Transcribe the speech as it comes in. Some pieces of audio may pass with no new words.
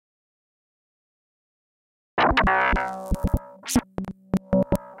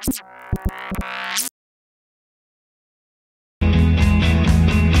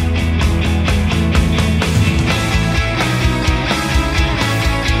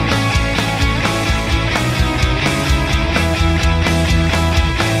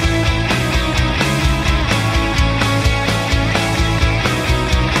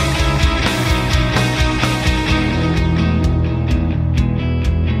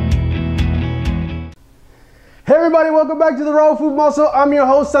Hey everybody, welcome back to the Raw Food Muscle. I'm your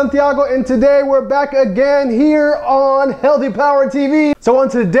host Santiago, and today we're back again here on Healthy Power TV. So on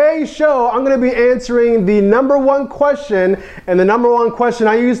today's show, I'm going to be answering the number one question, and the number one question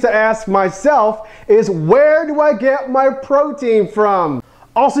I used to ask myself is, where do I get my protein from?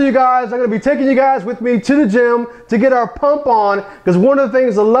 Also, you guys, I'm going to be taking you guys with me to the gym to get our pump on, because one of the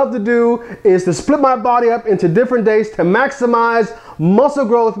things I love to do is to split my body up into different days to maximize muscle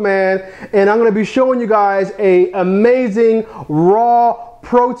growth, man. And I'm going to be showing you guys an amazing raw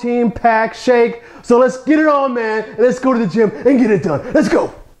protein pack shake. So let's get it on, man, and let's go to the gym and get it done. Let's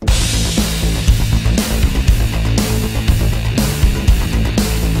go.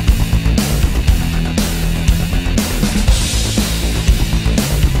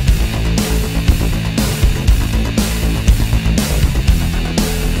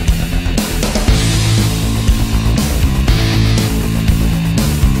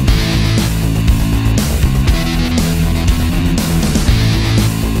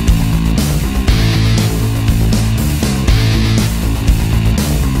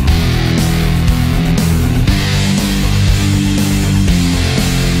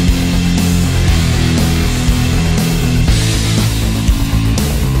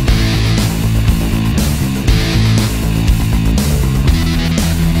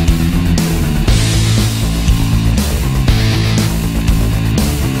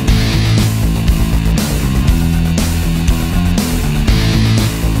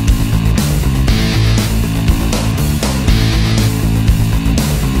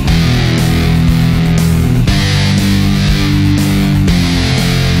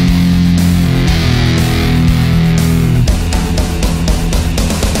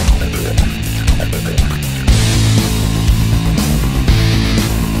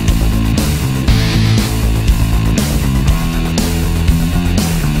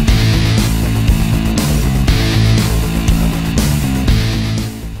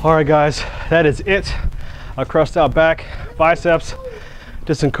 All right, guys, that is it. I crushed out back, biceps,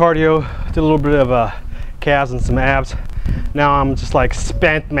 did some cardio, did a little bit of calves and some abs. Now I'm just like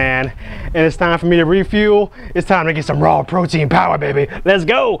spent, man, and it's time for me to refuel. It's time to get some raw protein power, baby. Let's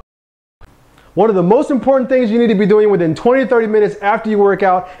go. One of the most important things you need to be doing within 20 to 30 minutes after you work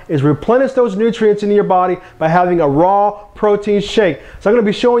out is replenish those nutrients into your body by having a raw protein shake. So I'm going to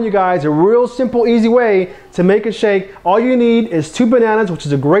be showing you guys a real simple, easy way to make a shake. All you need is 2 bananas, which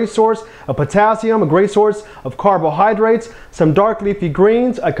is a great source of potassium, a great source of carbohydrates, some dark leafy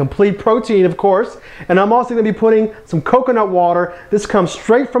greens, a complete protein, of course, and I'm also going to be putting some coconut water. This comes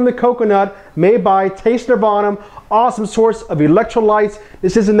straight from the coconut, made by Taste Nirvana. Awesome source of electrolytes.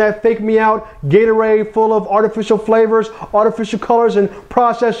 This isn't that fake me out Gatorade full of artificial flavors, artificial colors, and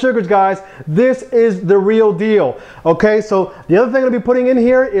processed sugars, guys. This is the real deal. Okay, so the other thing I'm going to be putting in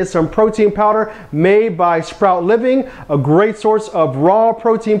here is some protein powder made by Sprout Living, a great source of raw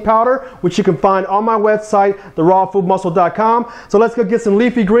protein powder, which you can find on my website, therawfoodmuscle.com. So let's go get some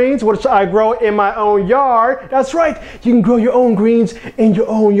leafy greens, which I grow in my own yard. That's right, you can grow your own greens in your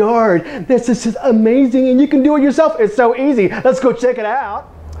own yard. This is just amazing, and you can do it yourself. It's so easy. Let's go check it out.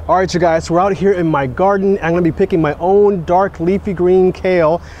 All right, you guys, so we're out here in my garden. I'm going to be picking my own dark leafy green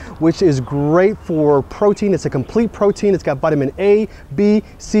kale, which is great for protein. It's a complete protein. It's got vitamin A, B,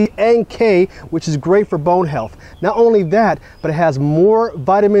 C, and K, which is great for bone health. Not only that, but it has more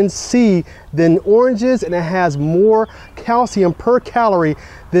vitamin C than oranges, and it has more calcium per calorie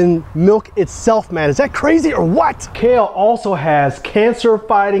than milk itself, man. Is that crazy or what? Kale also has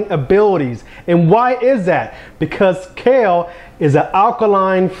cancer-fighting abilities. And why is that? Because kale is an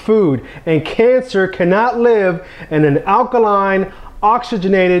alkaline food, and cancer cannot live in an alkaline,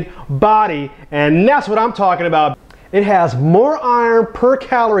 oxygenated body, and that's what I'm talking about. It has more iron per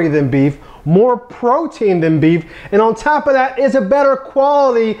calorie than beef, more protein than beef, and on top of that, it's a better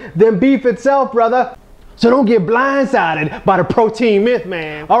quality than beef itself, brother. So don't get blindsided by the protein myth,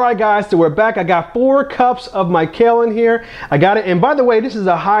 man. All right, guys, so we're back. I got 4 cups of my kale in here. I got it. And by the way, this is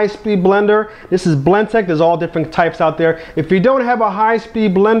a high-speed blender. This is Blendtec. There's all different types out there. If you don't have a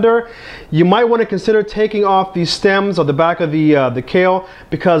high-speed blender, you might want to consider taking off the stems or the back of the kale,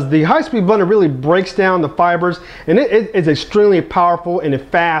 because the high-speed blender really breaks down the fibers, and it is extremely powerful and it's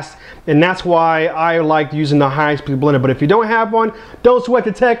fast. And that's why I like using the high-speed blender. But if you don't have one, don't sweat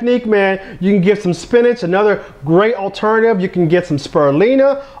the technique, man. You can get some spinach, another great alternative. You can get some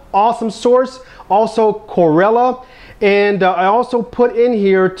spirulina, awesome source. Also chlorella. And I also put in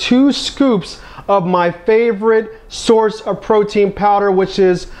here 2 scoops of my favorite source of protein powder, which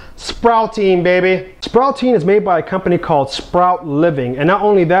is Sproutine, baby. Sproutine is made by a company called Sprout Living. And not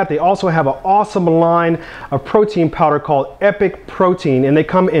only that, they also have an awesome line of protein powder called Epic Protein. And they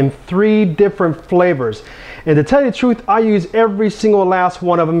come in 3 different flavors. And to tell you the truth, I use every single last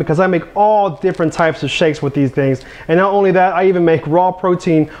one of them because I make all different types of shakes with these things. And not only that, I even make raw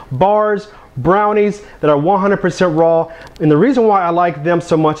protein bars, brownies that are 100% raw. And the reason why I like them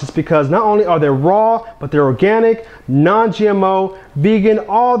so much is because not only are they raw, but they're organic, non-GMO, vegan.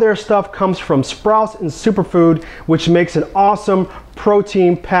 All their stuff comes from Sprouts and Superfood, which makes an awesome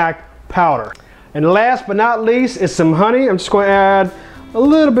protein-packed powder. And last but not least is some honey. I'm just going to add a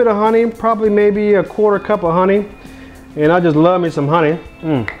little bit of honey, probably maybe a 1/4 cup of honey. And I just love me some honey.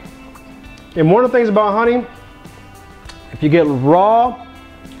 And one of the things about honey, if you get raw,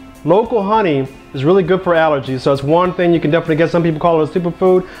 local honey is really good for allergies. So it's one thing you can definitely get. Some people call it a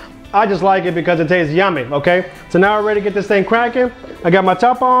superfood. I just like it because it tastes yummy, okay? So now we're ready to get this thing cracking. I got my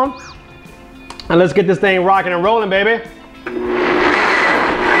top on. And let's get this thing rocking and rolling, baby.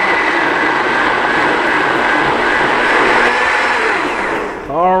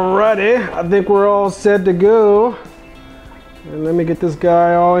 Alrighty, I think we're all set to go. And let me get this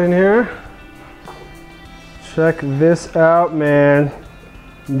guy all in here. Check this out, man.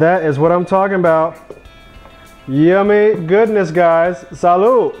 That is what I'm talking about. Yummy goodness, guys.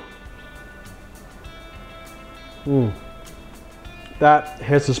 Salud. That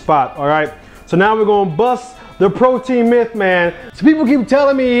hits the spot. All right. So now we're going to bust the protein myth, man. So people keep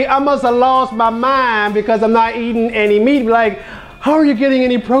telling me I must have lost my mind because I'm not eating any meat. Like, how are you getting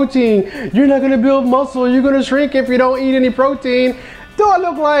any protein? You're not going to build muscle. You're going to shrink if you don't eat any protein. Do I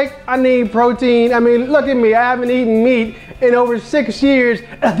look like I need protein? I mean, look at me. I haven't eaten meat in over 6 years.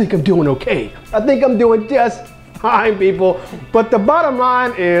 I think I'm doing okay. I think I'm doing just fine, people. But the bottom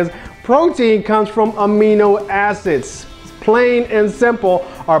line is protein comes from amino acids. It's plain and simple.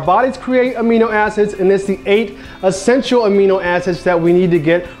 Our bodies create amino acids, and it's the 8 essential amino acids that we need to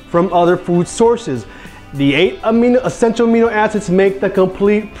get from other food sources. The 8 essential amino acids make the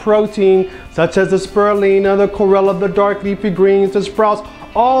complete protein, such as the spirulina, the chlorella, the dark leafy greens, the sprouts.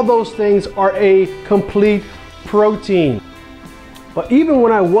 All those things are a complete protein. But even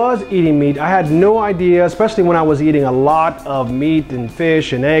when I was eating meat, I had no idea, especially when I was eating a lot of meat and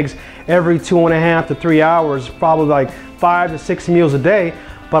fish and eggs every 2.5 to 3 hours, probably like 5 to 6 meals a day.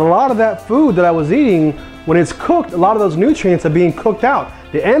 But a lot of that food that I was eating, when it's cooked, a lot of those nutrients are being cooked out.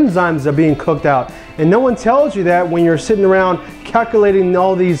 The enzymes are being cooked out. And no one tells you that when you're sitting around calculating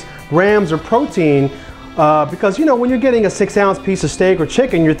all these grams of protein, because you know, when you're getting a 6-ounce piece of steak or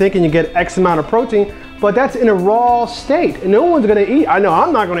chicken, you're thinking you get X amount of protein, but that's in a raw state. And no one's gonna eat, I know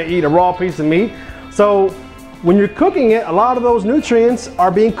I'm not gonna eat a raw piece of meat. So when you're cooking it, a lot of those nutrients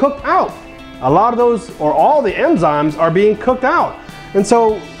are being cooked out. A lot of those, or all the enzymes are being cooked out. And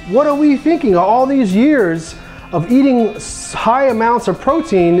so what are we thinking? All these years of eating high amounts of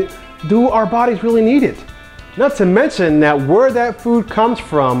protein, do our bodies really need it? Not to mention that where that food comes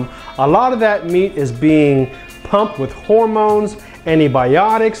from, a lot of that meat is being pumped with hormones,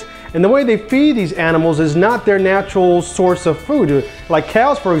 antibiotics, and the way they feed these animals is not their natural source of food. Like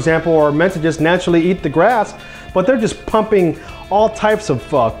cows, for example, are meant to just naturally eat the grass, but they're just pumping all types of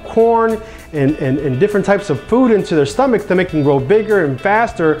corn and different types of food into their stomachs to make them grow bigger and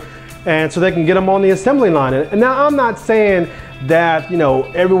faster, and so they can get them on the assembly line. And now I'm not saying that, you know,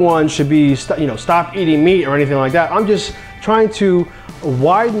 everyone should be, stop eating meat or anything like that. I'm just trying to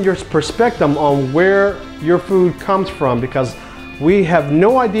widen your perspective on where your food comes from, because we have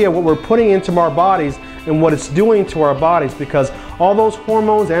no idea what we're putting into our bodies and what it's doing to our bodies, because all those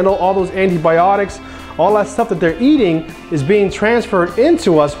hormones and all those antibiotics, all that stuff that they're eating is being transferred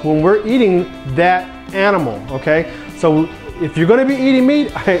into us when we're eating that animal, okay? So if you're gonna be eating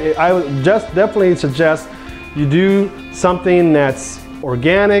meat, I would just definitely suggest you do something that's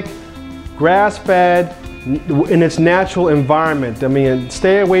organic, grass-fed, in its natural environment. I mean,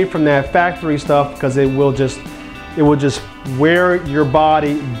 stay away from that factory stuff, because it will just wear your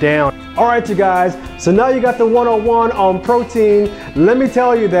body down. All right, you guys, so now you got the 101 on protein. Let me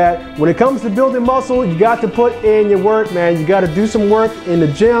tell you that when it comes to building muscle, you got to put in your work, man. You got to do some work in the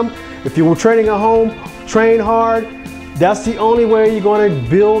gym. If you were training at home, train hard. That's the only way you're going to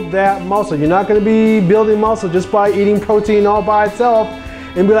build that muscle. You're not going to be building muscle just by eating protein all by itself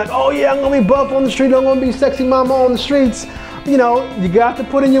and be like, oh yeah, I'm going to be buff on the street. I'm going to be sexy mama on the streets. You know, you got to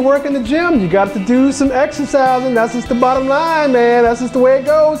put in your work in the gym. You got to do some exercising. That's just the bottom line, man. That's just the way it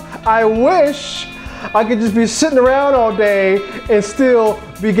goes. I wish I could just be sitting around all day and still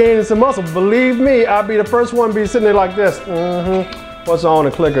be gaining some muscle. Believe me, I'd be the first one to be sitting there like this. What's on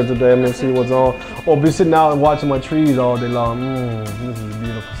the clicker today? Let me see what's on. Or be sitting out and watching my trees all day long. This is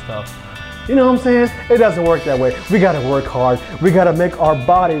beautiful stuff. You know what I'm saying? It doesn't work that way. We gotta work hard. We gotta make our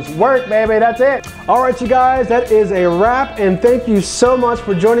bodies work, baby. That's it. All right, you guys, that is a wrap. And thank you so much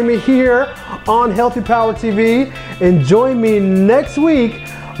for joining me here on Healthy Power TV. And join me next week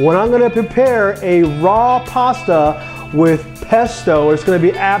when I'm gonna prepare a raw pasta with pesto. It's gonna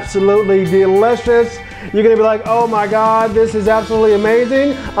be absolutely delicious. You're gonna be like, oh my God, this is absolutely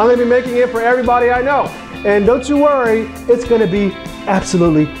amazing. I'm gonna be making it for everybody I know. And don't you worry, it's gonna be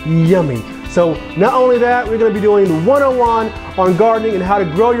absolutely yummy. So not only that, we're gonna be doing the 101 on gardening and how to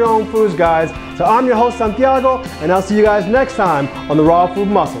grow your own foods, guys. So I'm your host, Santiago, and I'll see you guys next time on the Raw Food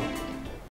Muscle.